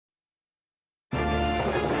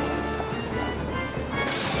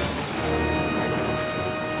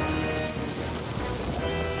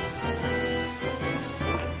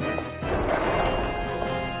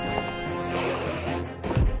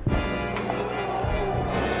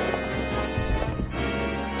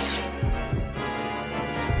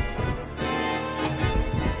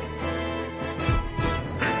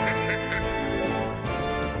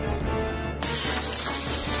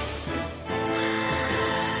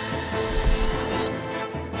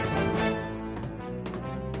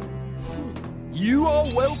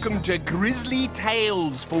are welcome to Grizzly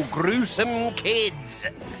Tales for Gruesome Kids,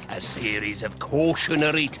 a series of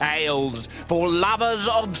cautionary tales for lovers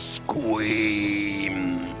of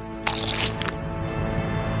scream.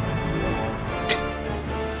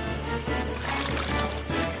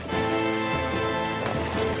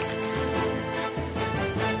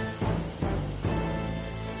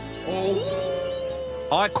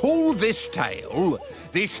 I call this tale,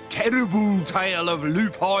 this terrible tale of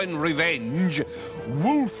lupine revenge,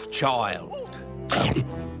 Wolfchild.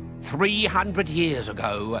 300 years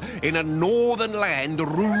ago, in a northern land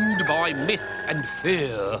ruled by myth and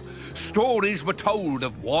fear, stories were told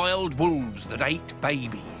of wild wolves that ate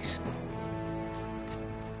babies.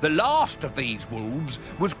 The last of these wolves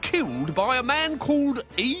was killed by a man called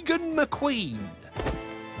Garth MacQueen.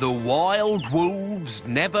 The wild wolves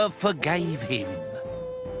never forgave him.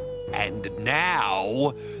 And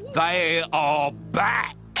now, they are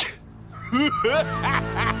back!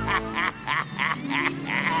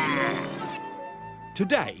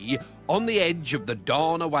 Today, on the edge of the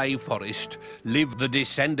Darnaway Forest, live the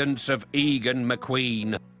descendants of Garth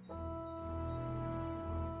MacQueen.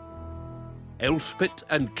 Elspeth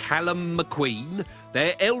and Callum MacQueen,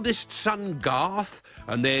 their eldest son Garth,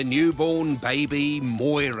 and their newborn baby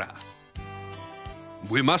Moira.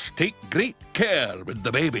 "We must take great care with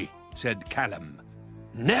the baby," said Callum.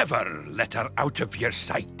 "Never let her out of your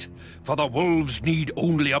sight, for the wolves need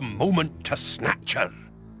only a moment to snatch her."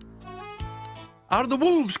 "Are the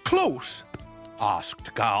wolves close?"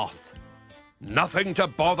 asked Garth. "Nothing to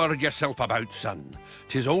bother yourself about, son.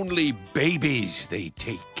 'Tis only babies they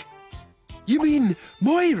take." "You mean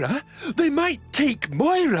Moira? They might take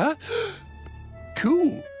Moira?"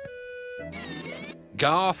 "Cool."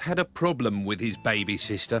 Garth had a problem with his baby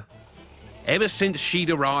sister. Ever since she'd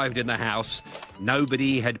arrived in the house,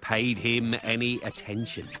 nobody had paid him any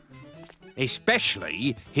attention.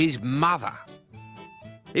 Especially his mother.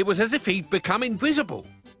 It was as if he'd become invisible.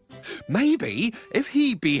 Maybe if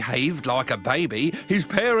he behaved like a baby, his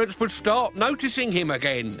parents would start noticing him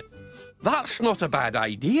again. That's not a bad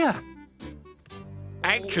idea.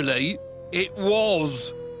 Actually, it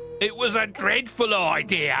was. It was a dreadful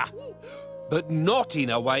idea. But not in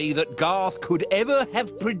a way that Garth could ever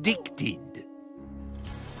have predicted.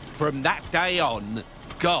 From that day on,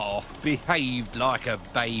 Garth behaved like a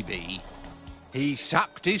baby. He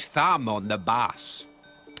sucked his thumb on the bus.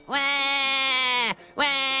 Wah!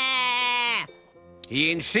 Wah!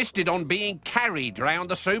 He insisted on being carried round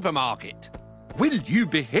the supermarket. "Will you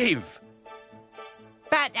behave?"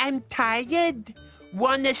 "But I'm tired.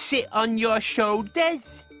 Wanna sit on your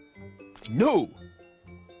shoulders?" "No."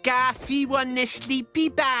 "Garthy wanna sleepy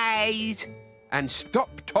buys." "And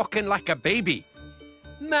stop talking like a baby."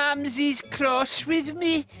 "Mumsy's cross with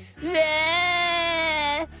me."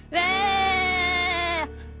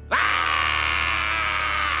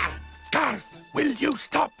 "Garth, will you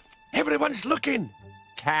stop? Everyone's looking."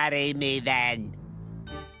 "Carry me then."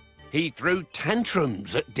 He threw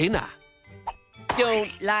tantrums at dinner.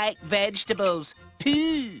 "Don't like vegetables.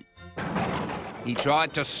 Pooh." He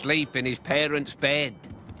tried to sleep in his parents' bed.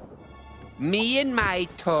 "Me and my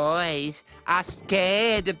toys are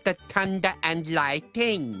scared of the thunder and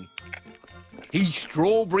lightning." He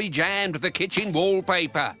strawberry jammed the kitchen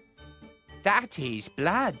wallpaper. "That is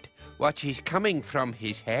blood, what is coming from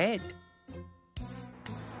his head."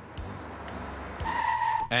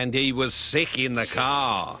 And he was sick in the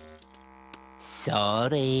car.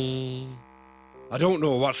 "Sorry." "I don't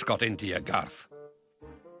know what's got into you, Garth."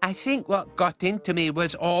 "I think what got into me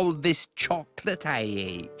was all this chocolate I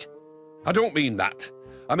ate." "I don't mean that.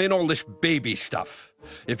 I mean all this baby stuff.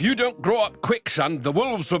 If you don't grow up quick, son, the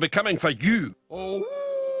wolves will be coming for you." Oh.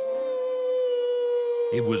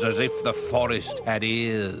 It was as if the forest had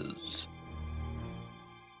ears.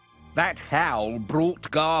 That howl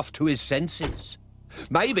brought Garth to his senses.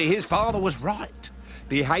 Maybe his father was right.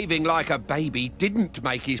 Behaving like a baby didn't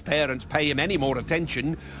make his parents pay him any more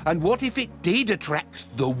attention. And what if it did attract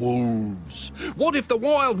the wolves? What if the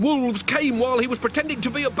wild wolves came while he was pretending to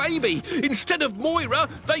be a baby? Instead of Moira,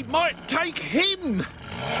 they might take him.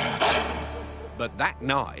 But that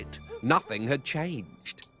night, nothing had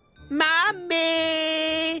changed.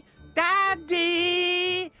 "Mummy!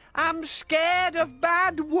 Daddy! I'm scared of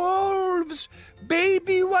bad wolves.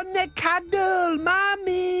 Baby wanna cuddle,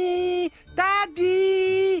 Mommy.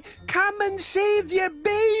 Daddy, come and save your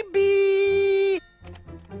baby.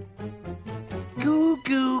 Goo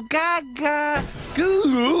goo gaga,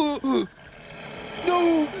 goo.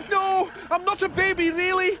 No, no, I'm not a baby,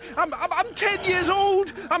 really. I'm 10 years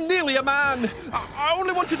old. I'm nearly a man. I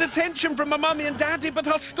only wanted attention from my mummy and daddy, but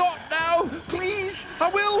I'll stop now. Please, I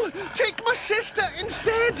will. Take my sister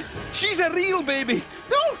instead. She's a real baby.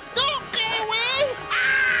 No, don't go away.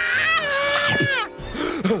 Ah!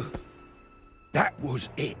 That was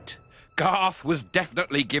it. Garth was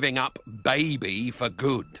definitely giving up baby for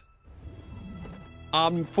good.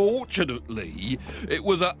 Unfortunately, it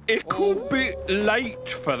was a ickle bit late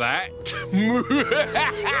for that.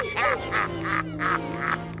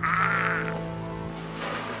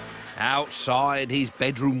 Outside his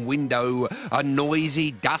bedroom window, a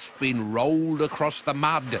noisy dustbin rolled across the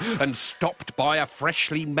mud and stopped by a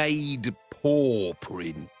freshly made paw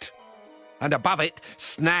print. And above it,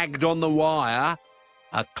 snagged on the wire,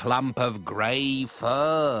 a clump of grey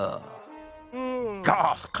fur.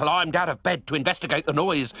 Garth climbed out of bed to investigate the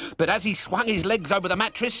noise, but as he swung his legs over the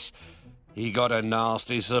mattress, he got a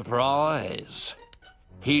nasty surprise.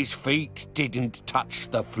 His feet didn't touch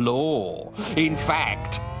the floor. In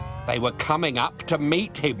fact, they were coming up to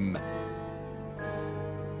meet him.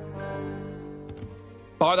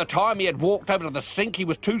 By the time he had walked over to the sink, he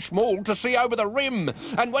was too small to see over the rim.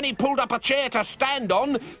 And when he pulled up a chair to stand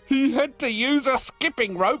on, he had to use a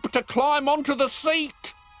skipping rope to climb onto the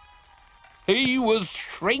seat. He was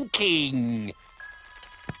shrinking.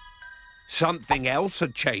 Something else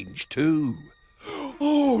had changed too.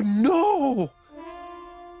 Oh, no!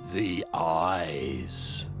 The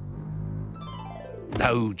eyes.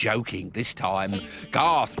 No joking this time.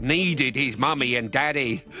 Garth needed his mummy and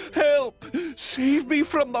daddy. Help! Save me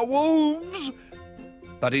from the wolves!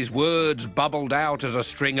 But his words bubbled out as a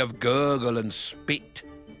string of gurgle and spit.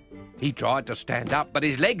 He tried to stand up, but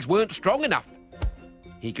his legs weren't strong enough.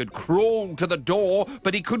 He could crawl to the door,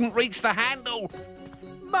 but he couldn't reach the handle.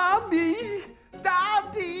 Mummy!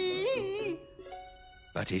 Daddy!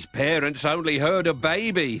 But his parents only heard a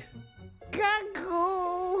baby.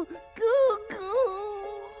 Guggle! Guggle!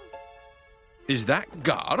 Is that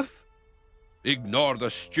Garth? Ignore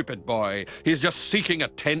the stupid boy. He's just seeking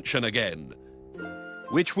attention again.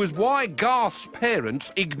 Which was why Garth's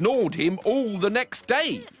parents ignored him all the next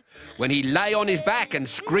day, when he lay on his back and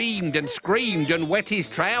screamed and wet his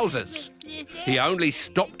trousers. He only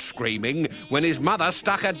stopped screaming when his mother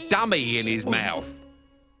stuck a dummy in his mouth.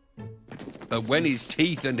 But when his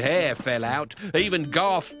teeth and hair fell out, even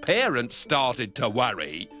Garth's parents started to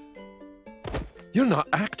worry. You're not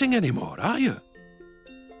acting anymore, are you?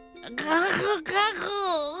 Guggle,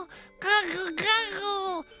 guggle, guggle,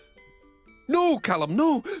 guggle. No, Callum,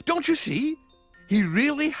 no. Don't you see? He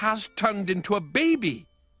really has turned into a baby.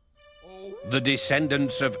 The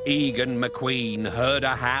descendants of Garth MacQueen heard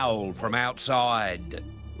a howl from outside.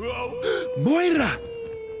 Moira!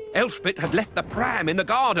 Elspeth had left the pram in the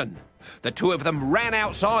garden. The two of them ran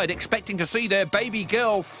outside expecting to see their baby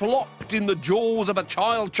girl flopped in the jaws of a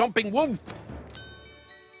child-chomping wolf.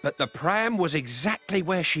 But the pram was exactly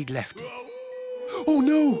where she'd left it. Oh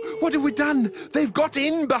no! What have we done? They've got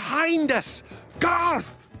in behind us!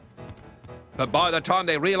 Garth! But by the time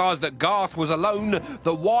they realised that Garth was alone,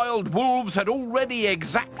 the wild wolves had already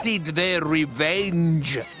exacted their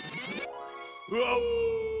revenge.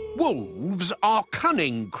 Wolves are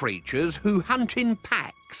cunning creatures who hunt in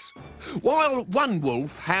packs. While one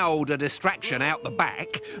wolf howled a distraction out the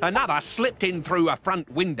back, another slipped in through a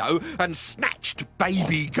front window and snatched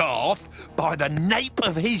baby Garth by the nape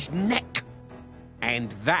of his neck.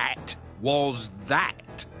 And that was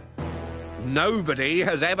that. Nobody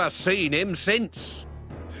has ever seen him since.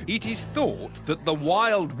 It is thought that the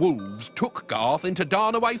wild wolves took Garth into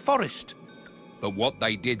Darnaway Forest. But what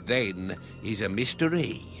they did then is a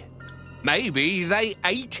mystery. Maybe they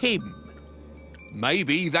ate him.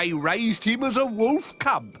 Maybe they raised him as a wolf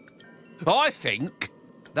cub. I think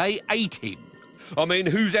they ate him. I mean,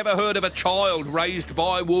 who's ever heard of a child raised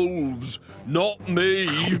by wolves? Not me.